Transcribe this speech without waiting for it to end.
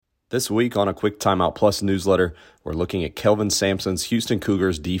This week on a Quick Timeout Plus newsletter, we're looking at Kelvin Sampson's Houston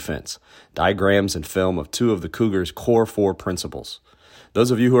Cougars defense, diagrams and film of two of the Cougars' core four principles.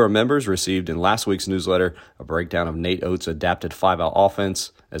 Those of you who are members received in last week's newsletter a breakdown of Nate Oates' adapted 5-out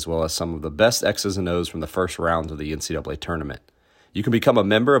offense, as well as some of the best X's and O's from the first round of the NCAA tournament. You can become a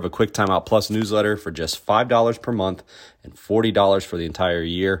member of a Quick Timeout Plus newsletter for just $5 per month and $40 for the entire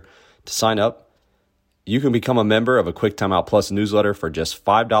year. To sign up, you can become a member of a Quick Timeout Plus newsletter for just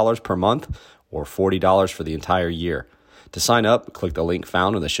 $5 per month or $40 for the entire year. To sign up, click the link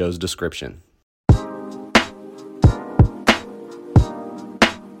found in the show's description.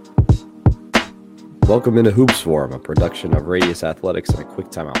 Welcome into Hoops Forum, a production of Radius Athletics and a Quick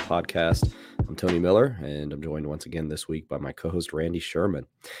Timeout podcast. I'm Tony Miller, and I'm joined once again this week by my co-host Randy Sherman.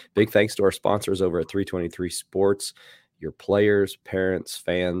 Big thanks to our sponsors over at 323 Sports. Your players, parents,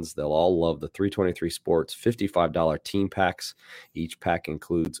 fans, they'll all love the 323 Sports $55 team packs. Each pack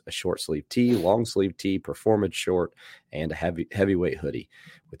includes a short sleeve tee, long sleeve tee, performance short, and a heavyweight hoodie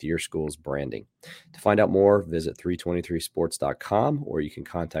with your school's branding. To find out more, visit 323sports.com, or you can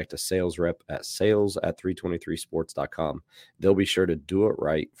contact a sales rep at sales@323sports.com. They'll be sure to do it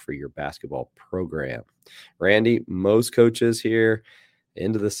right for your basketball program. Randy, most coaches here,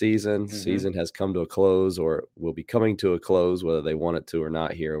 end of the season. Season has come to a close or will be coming to a close, whether they want it to or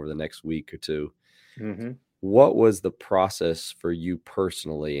not here over the next week or two. What was the process for you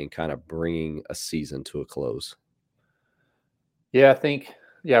personally in kind of bringing a season to a close? Yeah, I think,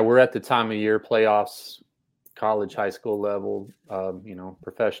 we're at the time of year, playoffs, college, high school level,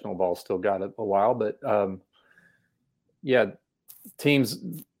 professional ball still got a while, but teams,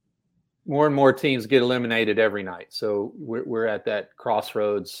 more and more teams get eliminated every night. So we're at that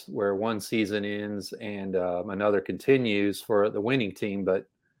crossroads where one season ends and another continues for the winning team. But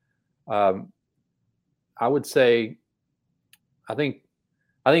I would say, I think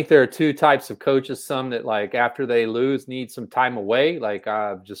there are two types of coaches. Some that, like, after they lose need some time away. Like,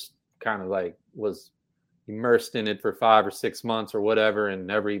 I've just kind of like was immersed in it for 5 or 6 months or whatever and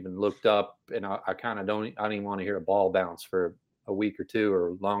never even looked up. And I don't even want to hear a ball bounce for a week or two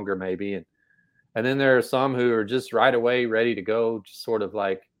or longer maybe. And then there are some who are just right away ready to go, just sort of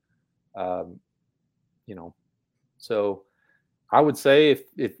like, so I would say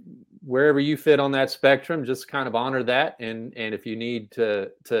if wherever you fit on that spectrum, just kind of honor that. And if you need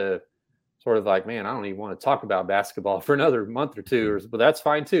to sort of like, man, I don't even want to talk about basketball for another month or two, but that's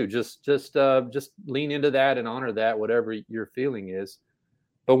fine too. Just lean into that and honor that, whatever your feeling is.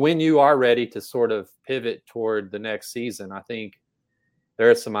 But when you are ready to sort of pivot toward the next season, I think there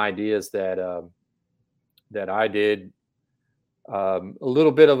are some ideas that I did, a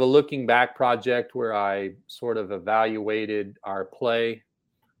little bit of a looking back project where I sort of evaluated our play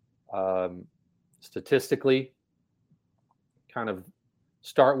statistically. Kind of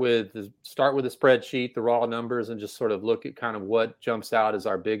start with a spreadsheet, the raw numbers, and just sort of look at kind of what jumps out as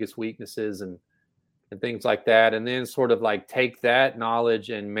our biggest weaknesses and things like that. And then sort of like take that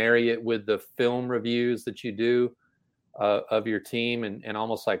knowledge and marry it with the film reviews that you do of your team and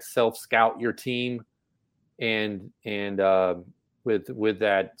almost like self-scout your team. And with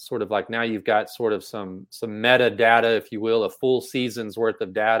that sort of like, now you've got sort of some metadata, if you will, a full season's worth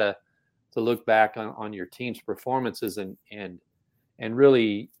of data to look back on your team's performances and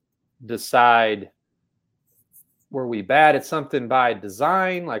really decide, were we bad at something by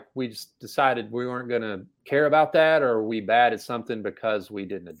design? Like we just decided we weren't going to care about that, or are we bad at something because we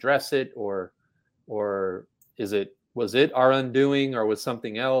didn't address it, or was it our undoing, or was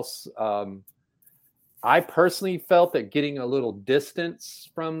something else? I personally felt that getting a little distance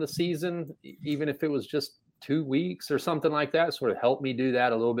from the season, even if it was just 2 weeks or something like that, sort of helped me do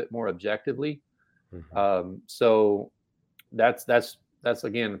that a little bit more objectively. So that's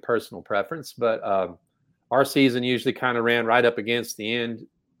again, personal preference, but our season usually kind of ran right up against the end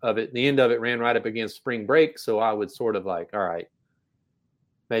of it. The end of it ran right up against spring break. So I would sort of like, all right,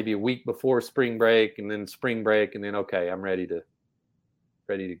 maybe a week before spring break and then spring break. And then, okay, I'm ready to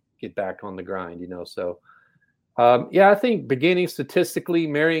get back on the grind, So, I think beginning statistically,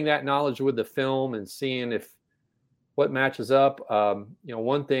 marrying that knowledge with the film and seeing what matches up.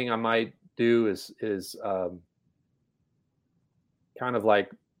 One thing I might do is kind of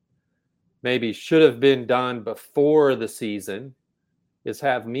like maybe should have been done before the season is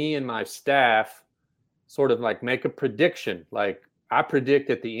have me and my staff sort of like make a prediction. Like, I predict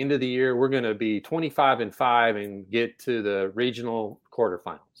at the end of the year, we're going to be 25-5 and get to the regional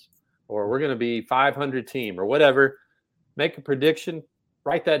quarterfinals, or we're going to be 500 team or whatever. Make a prediction,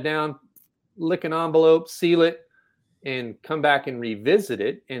 write that down, lick an envelope, seal it, and come back and revisit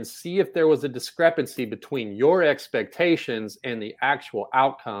it and see if there was a discrepancy between your expectations and the actual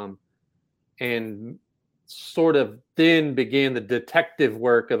outcome, and sort of then begin the detective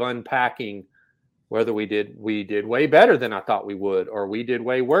work of unpacking whether we did way better than I thought we would, or we did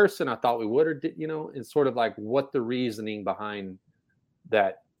way worse than I thought we would, or did, and sort of like what the reasoning behind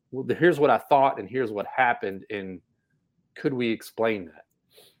that. Well, here's what I thought and here's what happened, and could we explain that?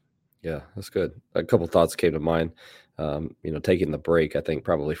 Yeah, that's good. A couple thoughts came to mind. Taking the break, I think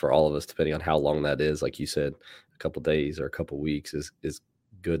probably for all of us, depending on how long that is, like you said, a couple days or a couple weeks is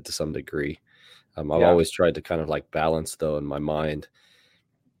good to some degree. I've always tried to kind of like balance though in my mind,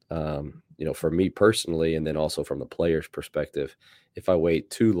 for me personally, and then also from the player's perspective. If I wait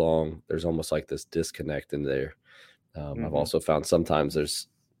too long, there's almost like this disconnect in there. I've also found sometimes there's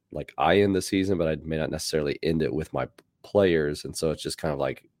like I end the season, but I may not necessarily end it with my players. And so it's just kind of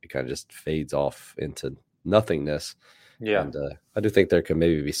like, it kind of just fades off into nothingness. Yeah. And I do think there can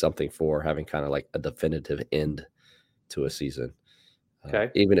maybe be something for having kind of like a definitive end to a season. Okay.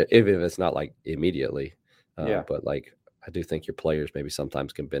 Even if it's not like immediately. But like, I do think your players maybe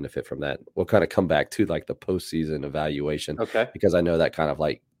sometimes can benefit from that. We'll kind of come back to like the postseason evaluation. Okay. Because I know that kind of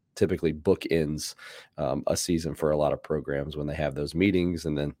like typically bookends a season for a lot of programs when they have those meetings,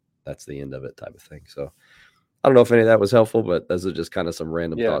 and then that's the end of it type of thing. So I don't know if any of that was helpful, but those are just kind of some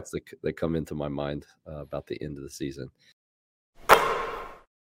random thoughts that come into my mind about the end of the season.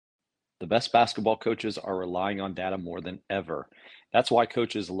 The best basketball coaches are relying on data more than ever. That's why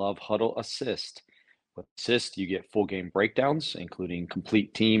coaches love Huddle Assist. With Assist, you get full game breakdowns, including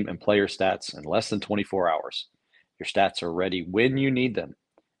complete team and player stats in less than 24 hours. Your stats are ready when you need them.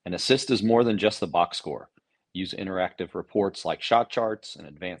 And Assist is more than just the box score. Use interactive reports like shot charts and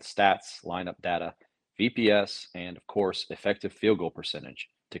advanced stats, lineup data, VPS, and of course, effective field goal percentage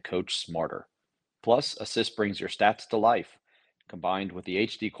to coach smarter. Plus, Assist brings your stats to life. Combined with the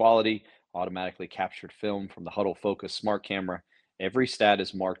HD quality, automatically captured film from the Huddle Focus smart camera, every stat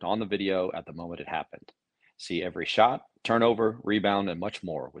is marked on the video at the moment it happened. See every shot, turnover, rebound, and much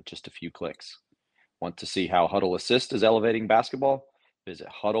more with just a few clicks. Want to see how Huddle Assist is elevating basketball? Visit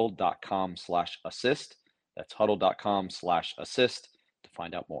huddle.com/assist. That's huddle.com/assist to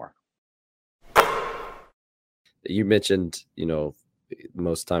find out more. You mentioned,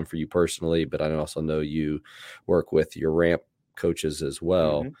 most time for you personally, but I also know you work with your ramp coaches as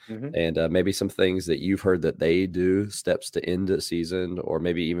well. And maybe some things that you've heard that they do, steps to end the season, or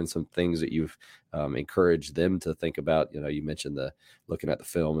maybe even some things that you've encouraged them to think about. You mentioned the looking at the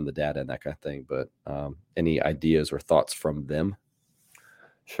film and the data and that kind of thing, but any ideas or thoughts from them?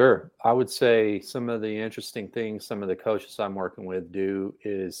 Sure. I would say some of the interesting things some of the coaches I'm working with do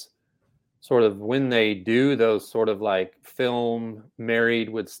is sort of when they do those sort of like film married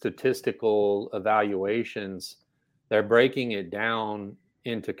with statistical evaluations, they're breaking it down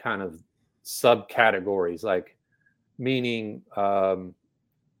into kind of subcategories, like meaning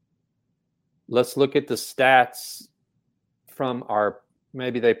let's look at the stats from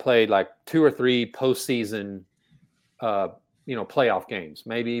maybe they played like 2 or 3 postseason playoff games,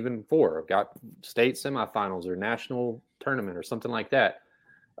 maybe even 4, got state semifinals or national tournament or something like that.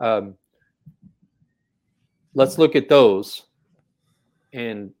 Let's look at those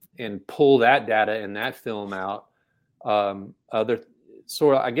and pull that data and that film out. I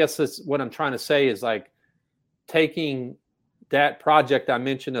guess that's what I'm trying to say is like taking that project I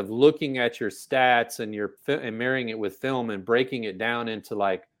mentioned of looking at your stats and marrying it with film and breaking it down into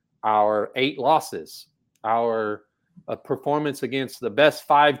like our 8 losses, our performance against the best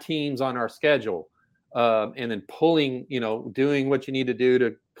 5 teams on our schedule, and then pulling, doing what you need to do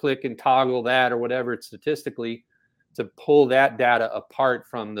to click and toggle that or whatever it's statistically to pull that data apart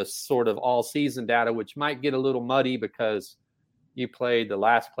from the sort of all season data, which might get a little muddy because you played the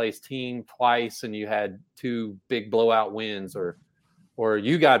last place team twice and you had 2 big blowout wins, or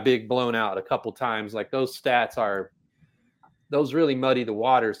you got big blown out a couple times. Like those stats those really muddy the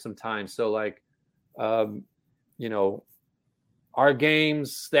waters sometimes. So like, our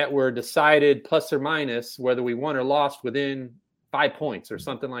games that were decided plus or minus whether we won or lost within 5 points or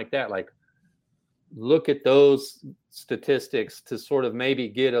something like that. Like look at those statistics to sort of maybe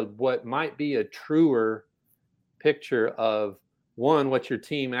get what might be a truer picture of, 1, what your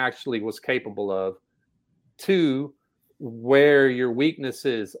team actually was capable of, 2, where your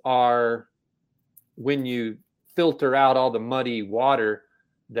weaknesses are when you filter out all the muddy water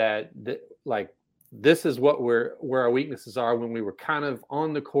that like this is where our weaknesses are when we were kind of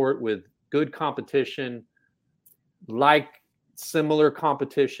on the court with good competition, like similar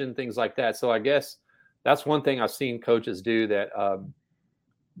competition, things like that. So I guess that's one thing I've seen coaches do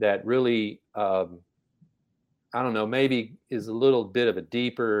that really I don't know, maybe is a little bit of a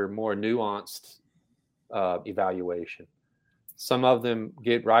deeper, more nuanced evaluation. Some of them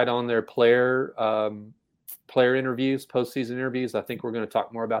get right on their player interviews, postseason interviews. I think we're going to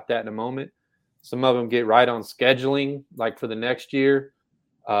talk more about that in a moment. Some of them get right on scheduling, like for the next year.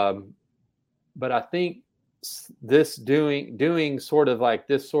 But I think this doing sort of like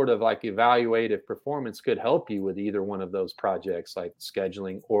evaluative performance could help you with either one of those projects, like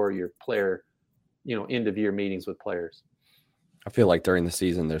scheduling or your player, end of year meetings with players. I feel like during the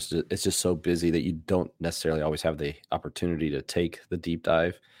season, it's just so busy that you don't necessarily always have the opportunity to take the deep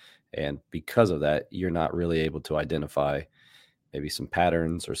dive. And because of that, you're not really able to identify maybe some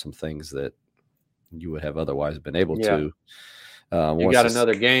patterns or some things that you would have otherwise been able to. You got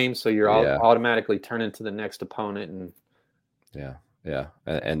another game, so you're automatically turning to the next opponent. Yeah.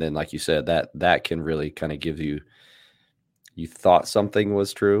 And then, like you said, that can really kind of give you thought something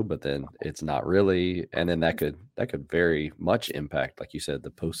was true, but then it's not really. And then that could very much impact, like you said, the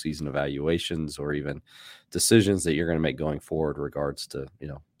postseason evaluations or even decisions that you're going to make going forward regards to,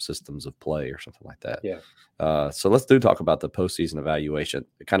 systems of play or something like that. Yeah. So let's talk about the postseason evaluation,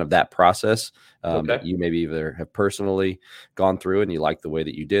 kind of that process that you maybe either have personally gone through and you like the way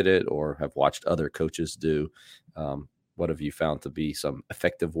that you did it or have watched other coaches do. What have you found to be some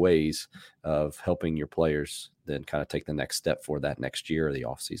effective ways of helping your players then kind of take the next step for that next year or the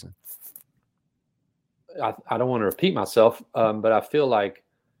off season? I don't want to repeat myself, but I feel like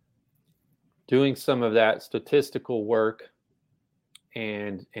doing some of that statistical work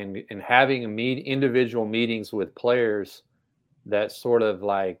and having individual meetings with players that sort of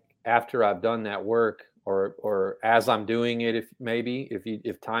like after I've done that work or as I'm doing it,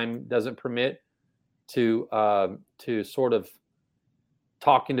 if time doesn't permit, to sort of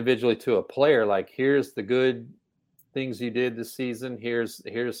talk individually to a player, like here's the good things you did this season, here's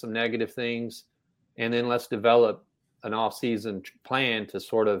some negative things, and then let's develop an off-season plan to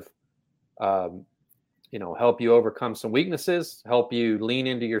sort of help you overcome some weaknesses, help you lean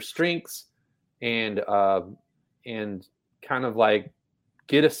into your strengths, and kind of like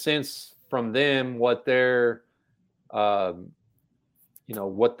get a sense from them what their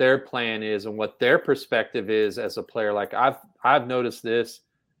what their plan is and what their perspective is as a player. Like I've noticed this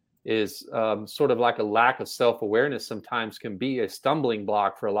is sort of like a lack of self-awareness sometimes can be a stumbling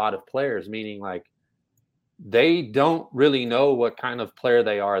block for a lot of players, meaning like they don't really know what kind of player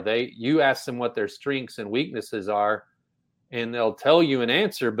they are. You ask them what their strengths and weaknesses are and they'll tell you an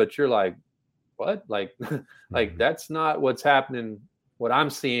answer, but you're like, what? Like, like that's not what's happening, what I'm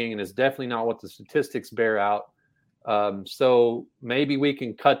seeing, and it's definitely not what the statistics bear out. So maybe we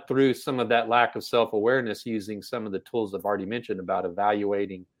can cut through some of that lack of self-awareness using some of the tools I've already mentioned about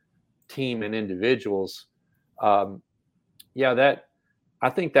evaluating team and individuals. I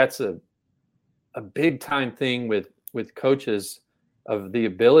think that's a big time thing with coaches, of the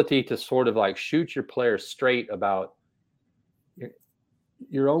ability to sort of like shoot your players straight about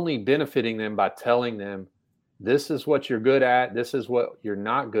you're only benefiting them by telling them this is what you're good at, this is what you're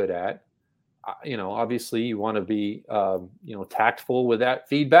not good at. Obviously you want to be, tactful with that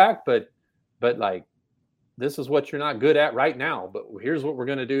feedback, but like, this is what you're not good at right now, but here's what we're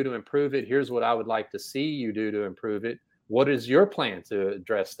going to do to improve it. Here's what I would like to see you do to improve it. What is your plan to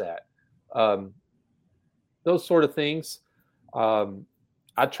address that? Those sort of things.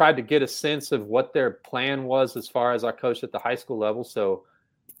 I tried to get a sense of what their plan was as far as I coached at the high school level. So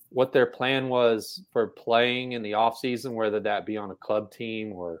what their plan was for playing in the off season, whether that be on a club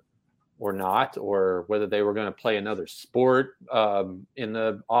team or not, or whether they were going to play another sport in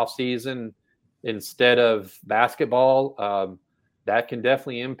the off season instead of basketball. That can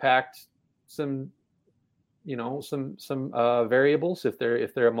definitely impact some variables if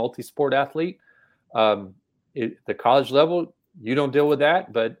they're a multi-sport athlete. The college level, you don't deal with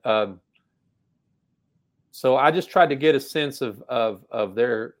that, but so I just tried to get a sense of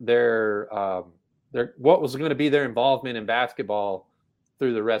their what was going to be their involvement in basketball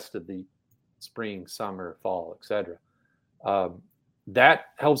through the rest of the spring, summer, fall, etc. That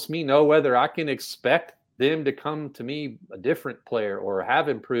helps me know whether I can expect them to come to me a different player or have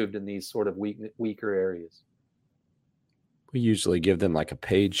improved in these sort of weaker areas. We usually give them like a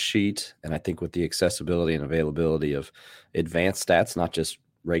page sheet, and I think with the accessibility and availability of advanced stats, not just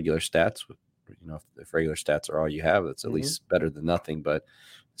regular stats, if regular stats are all you have, that's at least better than nothing. But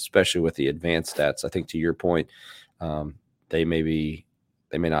especially with the advanced stats, I think to your point, they may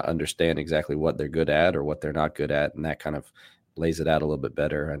not understand exactly what they're good at or what they're not good at, and that kind of lays it out a little bit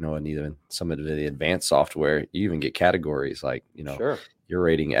better. I know in even some of the advanced software, you even get categories like, Sure. You're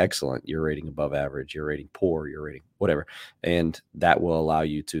rating excellent, you're rating above average, you're rating poor, you're rating whatever. And that will allow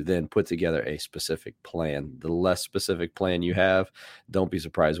you to then put together a specific plan. The less specific plan you have, don't be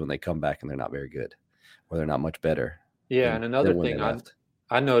surprised when they come back and they're not very good or they're not much better. Yeah, and another thing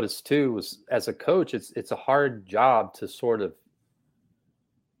I noticed too was, as a coach, it's a hard job to sort of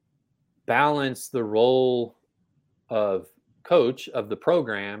balance the role of coach of the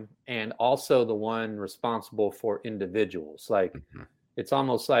program and also the one responsible for individuals. Like it's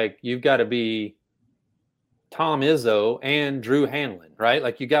almost like you've got to be Tom Izzo and Drew Hanlon, right?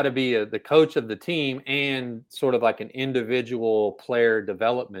 Like you got to be the coach of the team and sort of like an individual player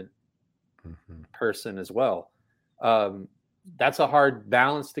development person as well. That's a hard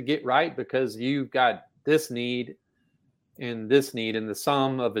balance to get right, because you've got this need, and the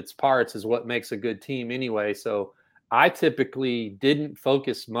sum of its parts is what makes a good team anyway. So I typically didn't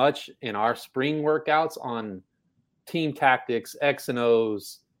focus much in our spring workouts on team tactics, X and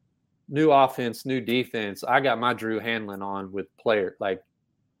O's, new offense, new defense. I got my Drew Hanlon on with player, like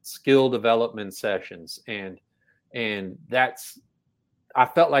skill development sessions. And I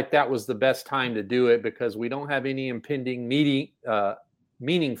felt like that was the best time to do it, because we don't have any impending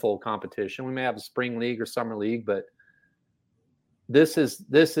meaningful competition. We may have a spring league or summer league, but this is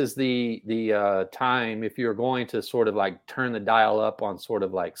the time, if you're going to sort of like turn the dial up on sort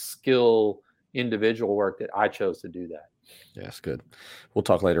of like skill individual work, that I chose to do that. Yeah, that's good. We'll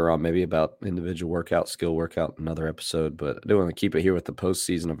talk later on maybe about individual workout, skill workout, another episode, but I do want to keep it here with the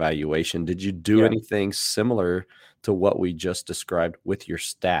postseason evaluation. Did you do anything similar to what we just described with your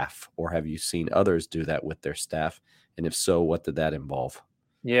staff, or have you seen others do that with their staff? And if so, what did that involve?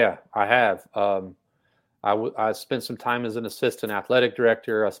 Yeah, I have. I spent some time as an assistant athletic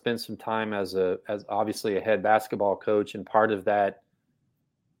director. I spent some time as obviously a head basketball coach, and part of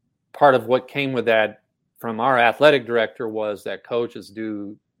what came with that from our athletic director was that coaches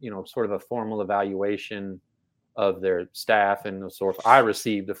do, sort of a formal evaluation of their staff, and sort of I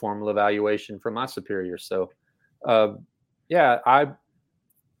received a formal evaluation from my superiors. So, I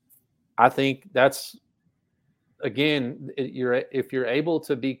think that's, again, if you're able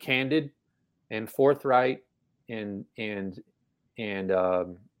to be candid and forthright, and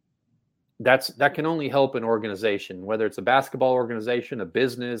that can only help an organization, whether it's a basketball organization, a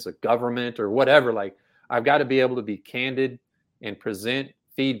business, a government, or whatever. Like, I've got to be able to be candid and present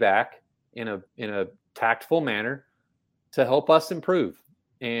feedback in a tactful manner to help us improve.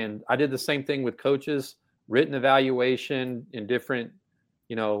 And I did the same thing with coaches, written evaluation in different,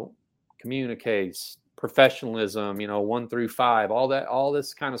 communiques, professionalism, 1 through 5, all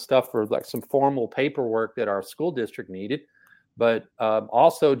this kind of stuff, for like some formal paperwork that our school district needed. But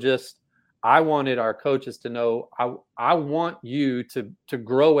also just, I wanted our coaches to know, I want you to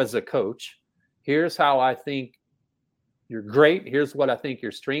grow as a coach. Here's how I think you're great. Here's what I think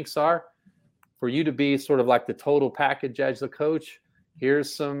your strengths are. For you to be sort of like the total package as a coach,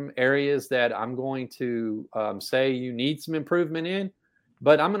 here's some areas that I'm going to say you need some improvement in.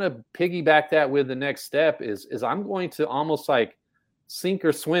 But I'm going to piggyback that with the next step is I'm going to almost like sink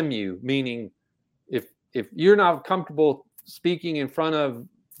or swim you, meaning if you're not comfortable speaking in front of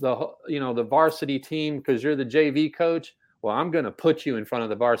the varsity team because you're the JV coach, well, I'm going to put you in front of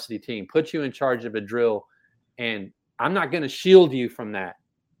the varsity team, put you in charge of a drill, and I'm not going to shield you from that,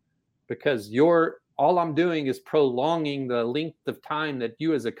 because all I'm doing is prolonging the length of time that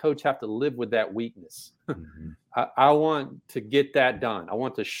you as a coach have to live with that weakness. I want to get that done. I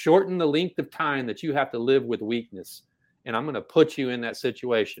want to shorten the length of time that you have to live with weakness, and I'm going to put you in that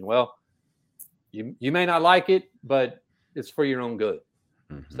situation. Well, you may not like it, but it's for your own good.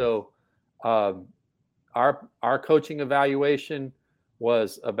 So our coaching evaluation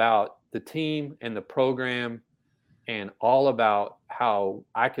was about the team and the program, and all about how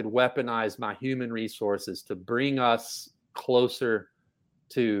I could weaponize my human resources to bring us closer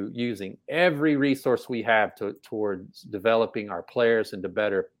to using every resource we have towards developing our players into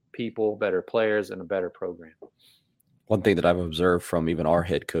better people, better players, and a better program. One thing that I've observed from even our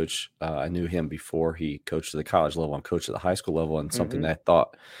head coach, I knew him before he coached at the college level and coached at the high school level, and something that I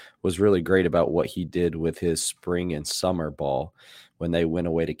thought was really great about what he did with his spring and summer ball when they went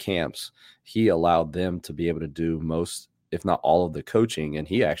away to camps. He allowed them to be able to do most, if not all, of the coaching, and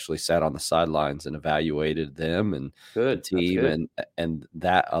he actually sat on the sidelines and evaluated them and the team, and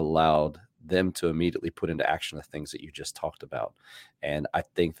that allowed them to immediately put into action the things that you just talked about. And I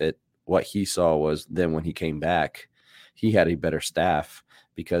think that what he saw was then when he came back, he had a better staff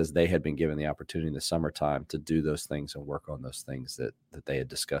because they had been given the opportunity in the summertime to do those things and work on those things that they had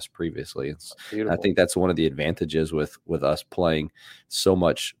discussed previously. And I think that's one of the advantages with us playing so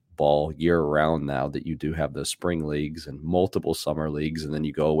much football year round now that you do have those spring leagues and multiple summer leagues, and then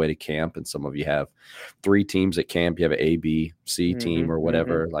you go away to camp, and some of you have 3 teams at camp. You have an A, B, C team or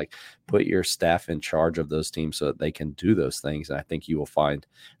whatever. Like, put your staff in charge of those teams so that they can do those things. And I think you will find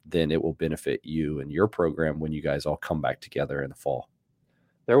then it will benefit you and your program when you guys all come back together in the fall.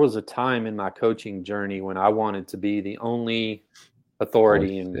 There was a time in my coaching journey when I wanted to be the only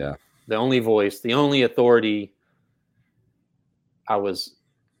authority and the only voice, the only authority. I was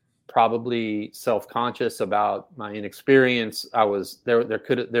probably self-conscious about my inexperience.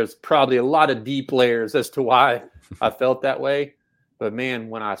 There's probably a lot of deep layers as to why I felt that way. But man,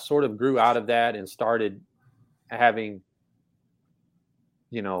 when I sort of grew out of that and started having,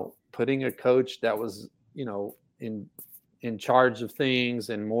 putting a coach that was, in charge of things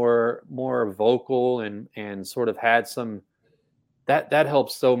and more vocal and sort of had some, that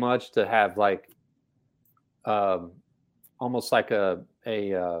helps so much to have like, almost like a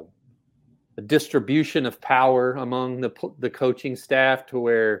distribution of power among the coaching staff, to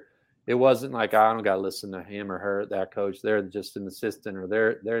where it wasn't like, I don't got to listen to him or her, that coach. They're just an assistant, or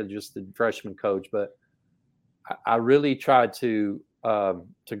they're just the freshman coach. But I really tried to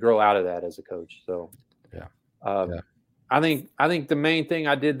grow out of that as a coach. So I think the main thing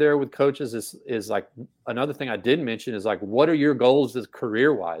I did there with coaches is like, another thing I didn't mention is like, what are your goals as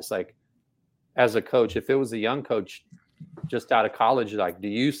career wise? Like, as a coach, if it was a young coach just out of college, like, do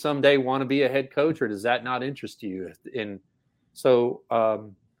you someday want to be a head coach, or does that not interest you? And so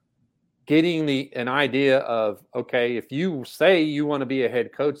getting an idea of, okay, if you say you want to be a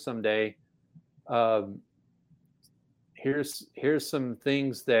head coach someday, here's some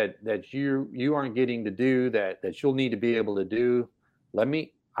things that you aren't getting to do that you'll need to be able to do.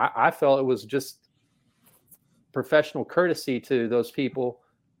 I felt it was just professional courtesy to those people,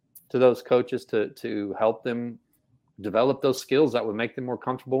 to those coaches, to help them develop those skills that would make them more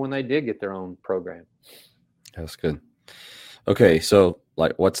comfortable when they did get their own program. That's good. Okay, so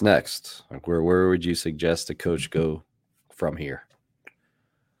like, what's next? Like, where would you suggest a coach go from here?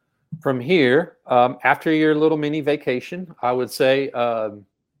 From here, after your little mini vacation, I would say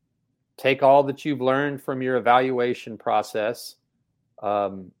take all that you've learned from your evaluation process,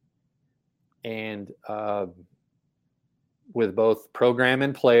 and with both program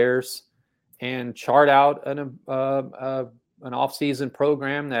and players, and chart out an off-season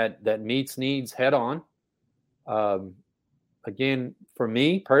program that meets needs head on. Again, for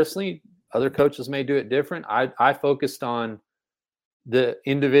me personally, other coaches may do it different. I focused on the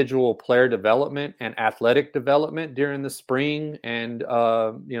individual player development and athletic development during the spring and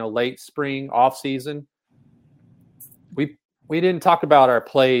late spring off season. We didn't talk about our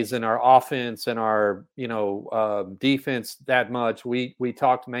plays and our offense and our defense that much. We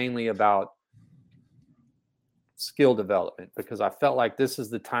talked mainly about skill development, because I felt like this is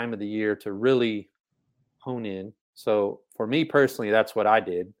the time of the year to really hone in. So for me personally, that's what I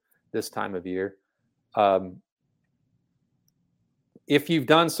did this time of year. If you've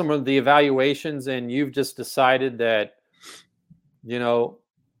done some of the evaluations and you've just decided that,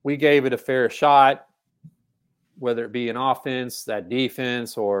 we gave it a fair shot, whether it be an offense, that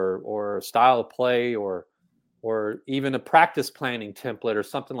defense, or style of play, or even a practice planning template or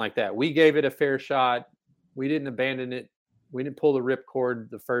something like that. We gave it a fair shot. We didn't abandon it. We didn't pull the ripcord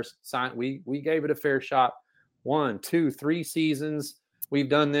the first sign. We gave it a fair shot. 1, 2, 3 seasons. We've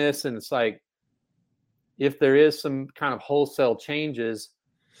done this, and it's like, if there is some kind of wholesale changes,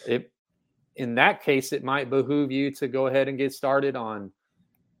 in that case, it might behoove you to go ahead and get started on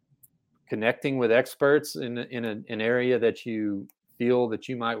connecting with experts in an area that you feel that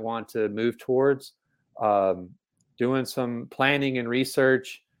you might want to move towards, doing some planning and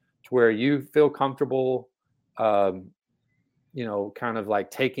research to where you feel comfortable, kind of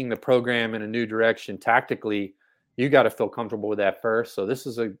like taking the program in a new direction tactically. You got to feel comfortable with that first. So this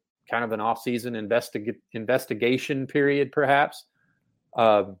is a kind of an off-season investigation period, perhaps.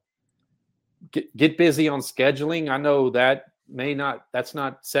 Get busy on scheduling. I know that's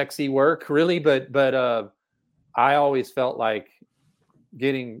not sexy work really, but I always felt like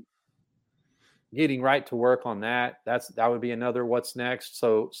getting right to work on that. That would be another what's next.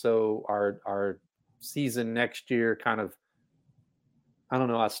 So our season next year kind of, I don't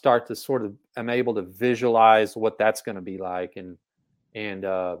know, I start to sort of, I'm able to visualize what that's going to be like. And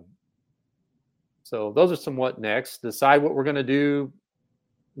so those are some what next. Decide what we're going to do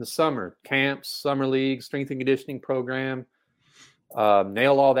in the summer, camps, summer league, strength and conditioning program,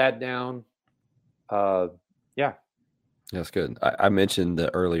 nail all that down. Yeah. That's good. I mentioned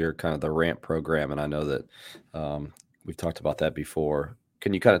the earlier kind of the RAMP program, and I know that we've talked about that before.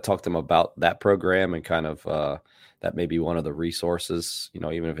 Can you kind of talk to them about that program and kind of that may be one of the resources,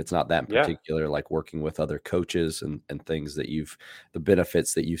 even if it's not that in particular, like working with other coaches and things that the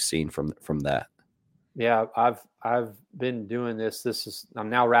benefits that you've seen from that. Yeah, I've been doing this. I'm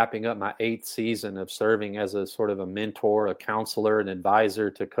now wrapping up my 8th season of serving as a sort of a mentor, a counselor, an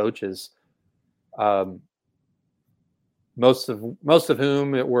advisor to coaches. Most of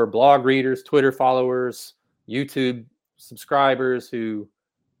whom were blog readers, Twitter followers, YouTube subscribers who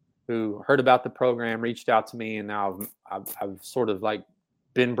heard about the program, reached out to me, and now I've sort of like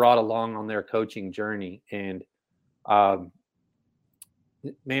been brought along on their coaching journey. And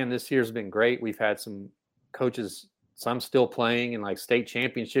man, this year's been great. We've had some coaches, some still playing in like state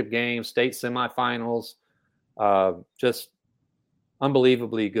championship games, state semifinals, just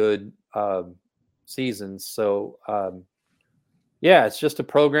unbelievably good seasons. So yeah, it's just a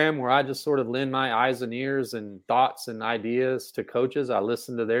program where I just sort of lend my eyes and ears and thoughts and ideas to coaches. I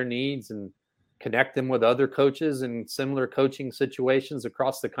listen to their needs and connect them with other coaches in similar coaching situations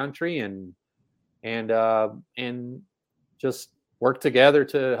across the country, and just work together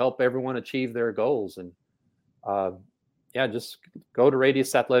to help everyone achieve their goals. And yeah, just go to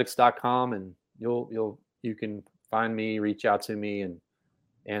radiusathletics.com and you can find me, reach out to me,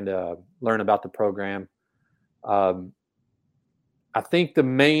 and learn about the program. I think the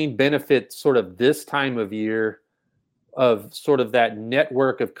main benefit sort of this time of year of sort of that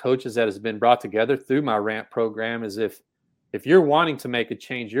network of coaches that has been brought together through my RAMP program is if you're wanting to make a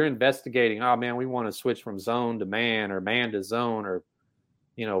change, you're investigating, oh man, we want to switch from zone to man or man to zone, or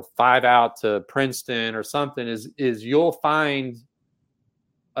 5 out to Princeton or something, is you'll find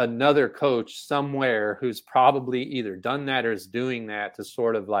another coach somewhere who's probably either done that or is doing that to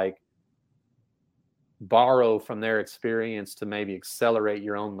sort of like borrow from their experience to maybe accelerate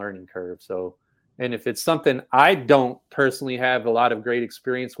your own learning curve. So, and if it's something I don't personally have a lot of great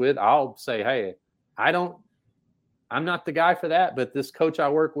experience with, I'll say, hey, I'm not the guy for that, but this coach I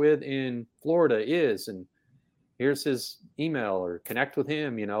work with in Florida is, and here's his email, or connect with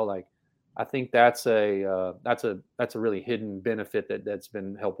him. I think that's a really hidden benefit that's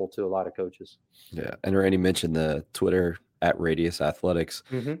been helpful to a lot of coaches. Yeah. And Randy mentioned the Twitter at Radius Athletics.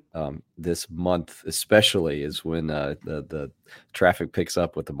 Mm-hmm. This month especially is when the traffic picks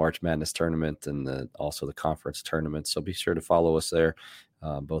up with the March Madness tournament and also the conference tournament. So be sure to follow us there.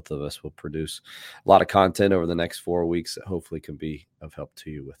 Both of us will produce a lot of content over the next 4 weeks that hopefully can be of help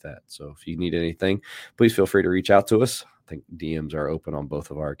to you with that. So if you need anything, please feel free to reach out to us. I think DMs are open on both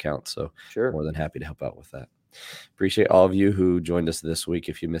of our accounts. So sure, more than happy to help out with that. Appreciate all of you who joined us this week.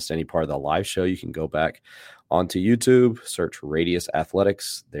 If you missed any part of the live show, you can go back onto YouTube, search Radius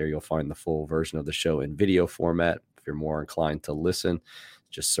Athletics. There you'll find the full version of the show in video format. If you're more inclined to listen,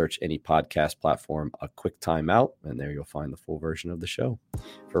 just search any podcast platform, A Quick Time Out, and there you'll find the full version of the show.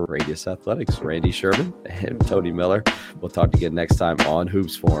 For Radius Athletics, Randy Sherman and Tony Miller. We'll talk to you again next time on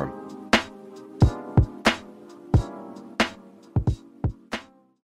Hoops Forum.